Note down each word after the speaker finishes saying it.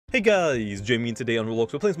Hey guys, Jamie, and today on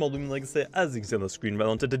Roblox we're playing some more Loomian Legacy, as you can see on the screen right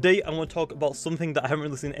onto. Today I want to talk about something that I haven't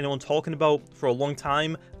really seen anyone talking about for a long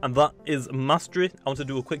time, and that is mastery. I want to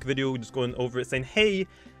do a quick video just going over it saying, hey,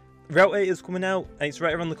 Route 8 is coming out and it's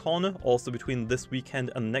right around the corner, also between this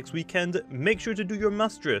weekend and next weekend. Make sure to do your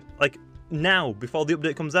mastery, like now, before the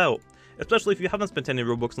update comes out. Especially if you haven't spent any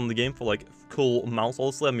Robux on the game for like cool mounts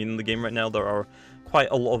also. I mean, in the game right now there are quite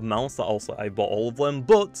a lot of mounts that also I bought all of them,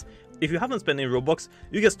 but if you haven't spent any Robux,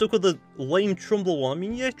 you get stuck with the lame Trumbull one. I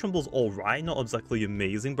mean, yeah, Trumble's alright, not exactly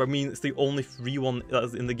amazing, but I mean, it's the only free one that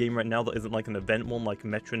is in the game right now that isn't like an event one like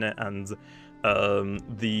Metronet and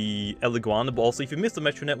the Eliguana. But also, if you missed the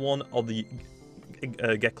Metronet one or the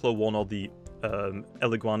Geklo one or the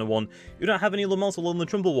Eliguana one, you don't have any other mounts along the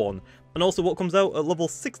Trumbull one. And also, what comes out at level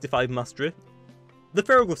 65 Mastery? The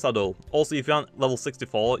Ferroglyph Saddle. Also, if you aren't level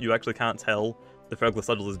 64, you actually can't tell the Ferroglyph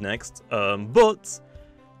Saddle is next. But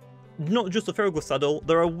not just the Ferroglyph Saddle,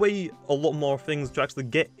 there are a lot more things to actually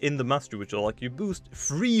get in the Mastery, which are like your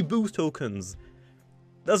free boost tokens.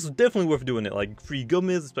 That's definitely worth doing it, like free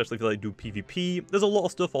gummies, especially if you like do PvP. There's a lot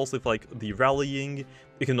of stuff also for like the rallying.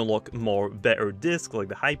 You can unlock more better disc, like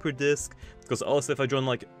the hyper disc. Because also if I join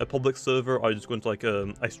like a public server, or I just go into like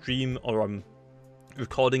I stream or I'm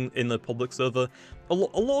recording in the public server, a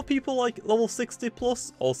lot of people like level 60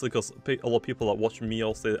 plus. Also because a lot of people that watch me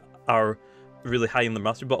also are really high in the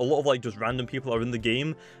mastery, but a lot of like just random people are in the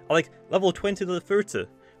game are like level 20 to 30.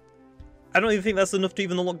 I don't even think that's enough to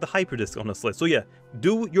even unlock the hyperdisc, honestly. So yeah,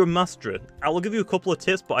 do your mastery. I will give you a couple of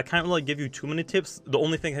tips, but I can't really give you too many tips. The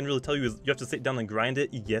only thing I can really tell you is you have to sit down and grind it.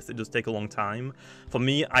 Yes, it does take a long time. For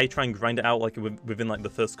me, I try and grind it out like within like the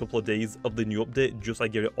first couple of days of the new update, just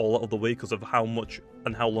like get it all out of the way because of how much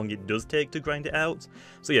and how long it does take to grind it out.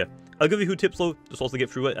 So yeah, I'll give you a few tips though, just also get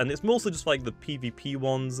through it, and it's mostly just like the PvP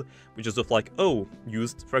ones, which is stuff like, oh,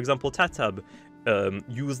 used, for example, Tatab.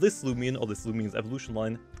 Use this Loomian or this Loomian's evolution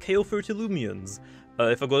line, KO 30 Loomians.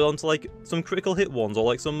 If I go down to like some critical hit ones or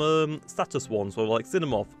like some status ones, or like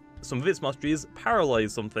Cinemoth, some of its mastery is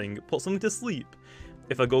paralyze something, put something to sleep.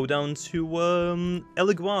 If I go down to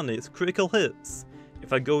Eliguana, it's critical hits.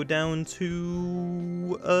 If I go down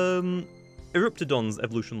to Eruptodon's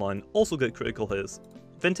evolution line, also get critical hits.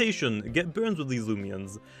 Ventation, get burns with these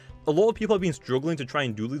Loomians. A lot of people have been struggling to try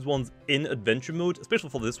and do these ones in adventure mode,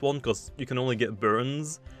 especially for this one, because you can only get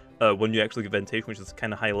burns when you actually get Ventation, which is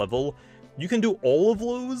kind of high level. You can do all of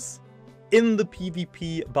those in the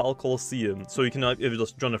PvP Battle Coliseum. So you can either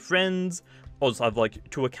just join a friend, or just have like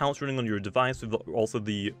 2 accounts running on your device, with also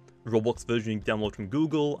the Roblox version you can download from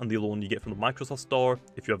Google, and the other one you get from the Microsoft Store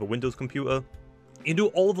if you have a Windows computer. You can do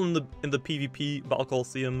all of them in the PvP Battle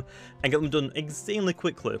Coliseum and get them done insanely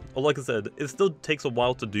quickly. Or like I said, it still takes a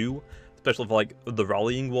while to do, especially for like the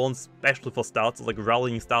rallying ones, especially for starters, like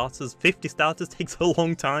rallying starters. 50 starters takes a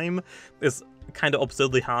long time. It's kind of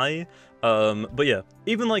absurdly high. But yeah,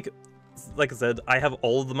 even like I said, I have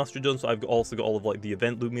all of the mastery done, so I've also got all of like the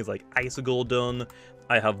event Loomians like Icicle done.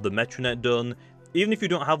 I have the Metronet done. Even if you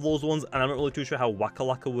don't have those ones, and I'm not really too sure how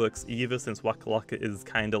Wakalaka works either, since Wakalaka is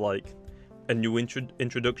kind of like a new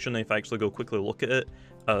introduction. If I actually go quickly look at it,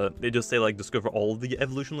 they just say like discover all of the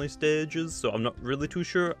evolutionary stages, so I'm not really too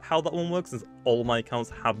sure how that one works, since all of my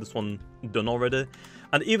accounts have this one done already.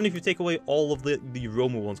 And even if you take away all of the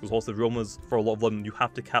Roma ones, because also Romas, for a lot of them, you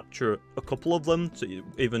have to capture a couple of them to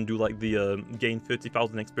even do like the gain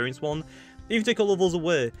 30,000 experience one. If you take all of those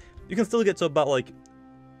away, you can still get to about like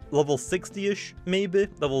level 60-ish, maybe,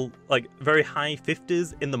 level like very high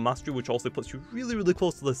 50s in the mastery, which also puts you really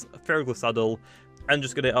close to this Ferroglyph Saddle, and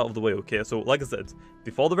just get it out of the way, okay? So like I said,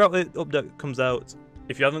 before the Route 8 update comes out,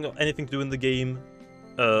 if you haven't got anything to do in the game,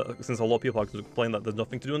 since a lot of people are going to complain that there's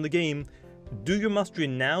nothing to do in the game, do your mastery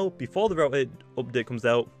now before the Route 8 update comes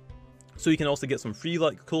out, so you can also get some free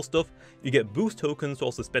like cool stuff. You get boost tokens to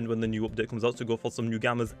also spend when the new update comes out to go for some new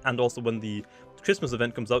gammas, and also when the Christmas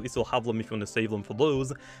event comes out, you still have them if you want to save them for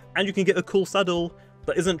those. And you can get a cool saddle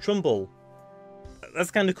that isn't Trumbull.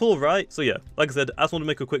 That's kind of cool, right? So yeah, like I said, I just want to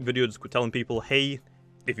make a quick video just telling people, hey,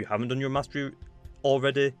 if you haven't done your mastery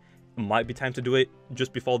already, it might be time to do it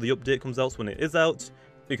just before the update comes out. So when it is out,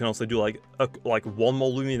 you can also do like one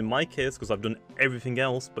more Loomian in my case, because I've done everything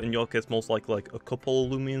else, but in your case most likely like a couple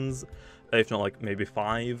Loomians, if not like maybe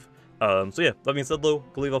 5. So yeah, that being said though,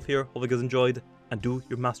 I'll leave off here. Hope you guys enjoyed, and do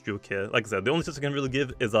your mastery, okay? Like I said, the only tips I can really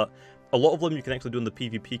give is that a lot of them you can actually do in the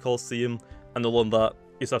PvP Coliseum, and the one that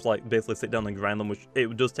you just have to like basically sit down and grind them, which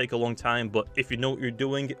it does take a long time, but if you know what you're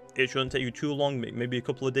doing, it shouldn't take you too long, maybe a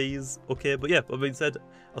couple of days, okay? But yeah, that being said,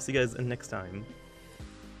 I'll see you guys next time.